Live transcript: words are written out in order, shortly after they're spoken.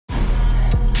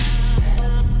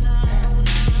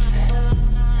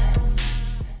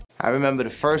I remember the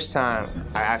first time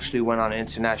I actually went on an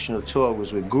international tour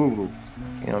was with Guru.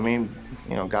 You know what I mean?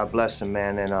 You know, God bless him,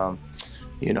 man. And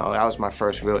you know, that was my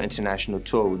first real international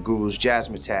tour with Guru's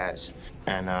Jazzmatazz.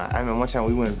 And I remember one time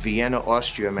we went to Vienna,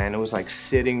 Austria, man. It was like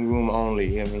sitting room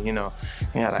only. I mean, you know,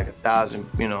 we had like 1,000,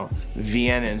 you know,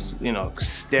 Viennans, you know,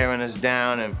 staring us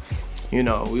down. And, you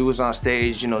know, we was on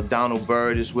stage, you know, Donald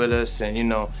Byrd is with us, and, you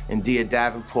know, and Dia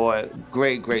Davenport.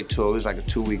 Great, great tour. It was like a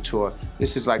 2-week tour.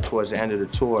 This is like towards the end of the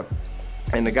tour.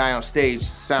 And the guy on stage,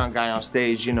 sound guy on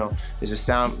stage, you know, there's a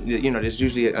sound, you know, there's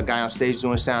usually a guy on stage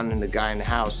doing sound and the guy in the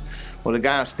house. Well, the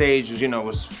guy on stage was, you know,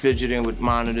 was fidgeting with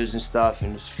monitors and stuff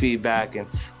and feedback, and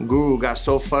Guru got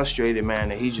so frustrated, man,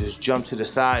 that he just jumped to the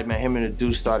side, man. Him and the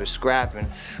dude started scrapping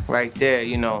right there,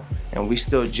 you know, and we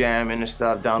still jamming and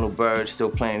stuff. Donald Byrd still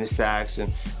playing the sax,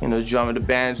 and, you know, drumming, the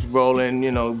band's rolling,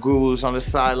 you know, Guru's on the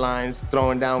sidelines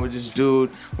throwing down with this dude.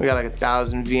 We got like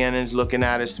 1,000 Viennans looking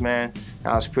at us, man.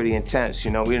 That was pretty intense, you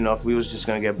know. We didn't know if we was just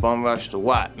gonna get bum rushed or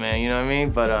what, man, you know what I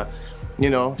mean? But, you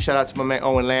know, shout out to my man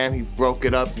Owen Lamb. He broke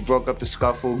it up. He broke up the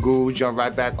scuffle. Guru jumped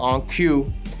right back on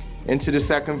cue into the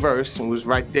second verse and was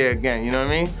right there again, you know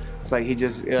what I mean? It's like he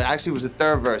just, actually it was the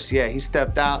third verse. Yeah, he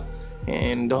stepped out,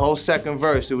 and the whole second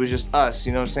verse, it was just us,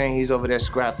 you know what I'm saying? He's over there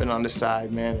scrapping on the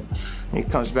side, man. And he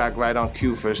comes back right on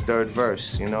cue for his third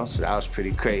verse, you know? So that was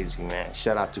pretty crazy, man.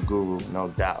 Shout out to Guru, no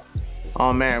doubt.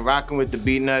 Oh man, rocking with the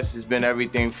Beat Nuts has been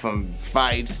everything from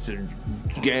fights to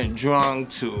getting drunk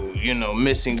to, you know,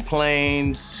 missing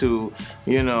planes to,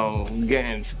 you know,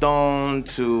 getting stoned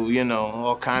to, you know,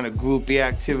 all kind of groupie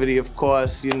activity, of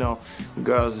course. You know,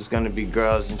 girls is gonna be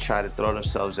girls and try to throw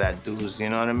themselves at dudes, you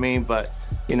know what I mean? But,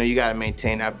 you know, you gotta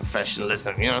maintain that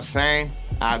professionalism, you know what I'm saying?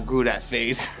 I grew that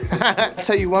phase. I'll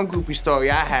tell you one groupie story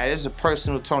I had. It's a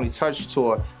personal Tony Touch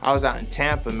tour. I was out in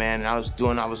Tampa, man, and I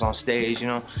was on stage, you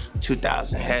know,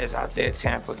 2,000 heads out there,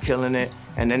 Tampa, killing it.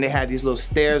 And then they had these little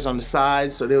stairs on the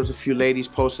sides, so there was a few ladies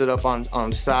posted up on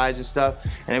the sides and stuff.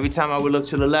 And every time I would look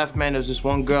to the left, man, there was this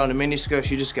one girl in a miniskirt.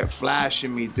 She just kept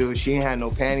flashing me, dude. She ain't had no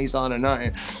panties on or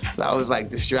nothing. So I was like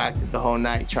distracted the whole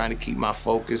night trying to keep my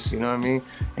focus, you know what I mean?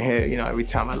 And you know, every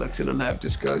time I look to the left,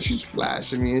 this girl, she's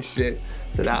flashing me and shit.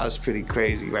 So that was pretty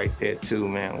crazy right there too,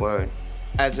 man, word.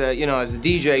 As a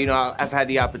DJ, you know, I've had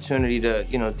the opportunity to,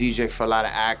 you know, DJ for a lot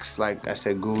of acts, like I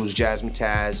said, Guru's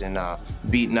Jazzmatazz and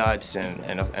Beat Nuts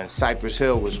and Cypress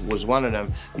Hill was one of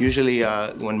them. Usually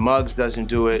when Muggs doesn't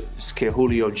do it, this kid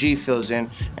Julio G fills in,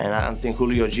 and I don't think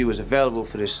Julio G was available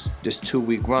for this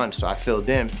 2-week run, so I filled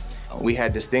in. We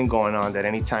had this thing going on that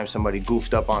anytime somebody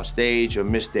goofed up on stage or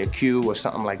missed their cue or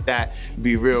something like that,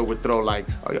 Be Real would throw like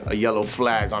a yellow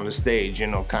flag on the stage, you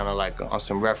know, kind of like on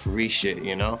some referee shit,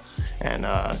 you know? And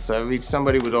so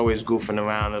somebody was always goofing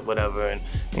around or whatever, and,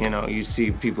 you know, you see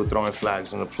people throwing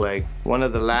flags on the play. One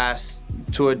of the last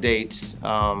tour dates,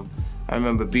 I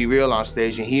remember Be Real on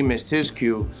stage and he missed his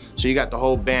cue. So you got the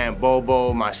whole band,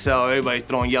 Bobo, myself, everybody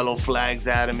throwing yellow flags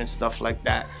at him and stuff like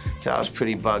that. So I was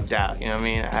pretty bugged out, you know what I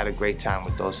mean? I had a great time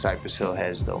with those Cypress Hill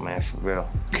heads though, man, for real.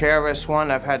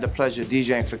 KRS-One, I've had the pleasure of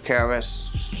DJing for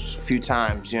KRS a few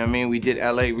times, you know what I mean? We did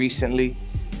LA recently,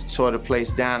 tore the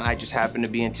place down. I just happened to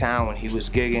be in town when he was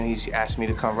gigging. He asked me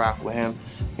to come rock with him,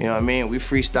 you know what I mean? We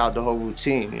freestyled the whole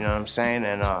routine, you know what I'm saying?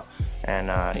 And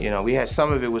you know, we had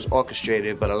some of it was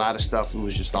orchestrated, but a lot of stuff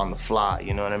was just on the fly,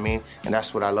 you know what I mean? And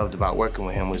that's what I loved about working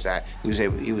with him, was that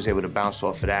he was able to bounce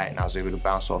off of that, and I was able to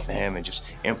bounce off of him and just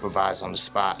improvise on the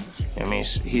spot. I mean,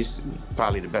 he's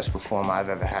probably the best performer I've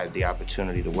ever had the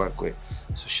opportunity to work with.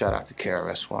 So shout out to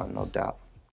KRS-One, no doubt.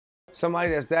 Somebody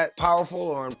that's that powerful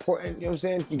or important, you know what I'm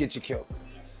saying, can get you killed.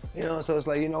 You know, so it's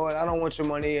like, you know what, I don't want your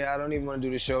money, I don't even want to do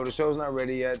the show. The show's not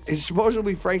ready yet. He's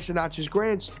supposedly Frank Sinatra's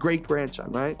great-grandson,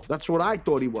 right? That's what I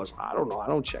thought he was. I don't know, I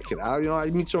don't check it out. You know, I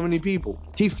meet so many people.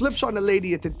 He flips on the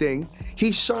lady at the thing.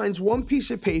 He signs one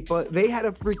piece of paper. They had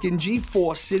a freaking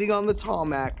G4 sitting on the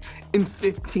tarmac in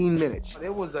 15 minutes.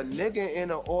 There was a nigga in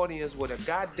the audience with a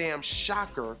goddamn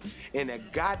shocker in a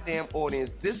goddamn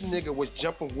audience. This nigga was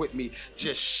jumping with me,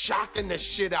 just shocking the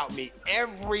shit out me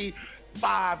every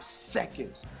 5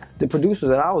 seconds. The producers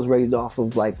that I was raised off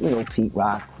of, like, you know, Pete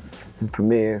Rock,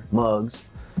 Premier, Muggs,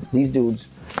 these dudes,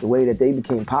 the way that they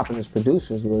became popular as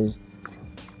producers was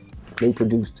they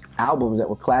produced albums that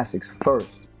were classics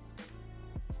first.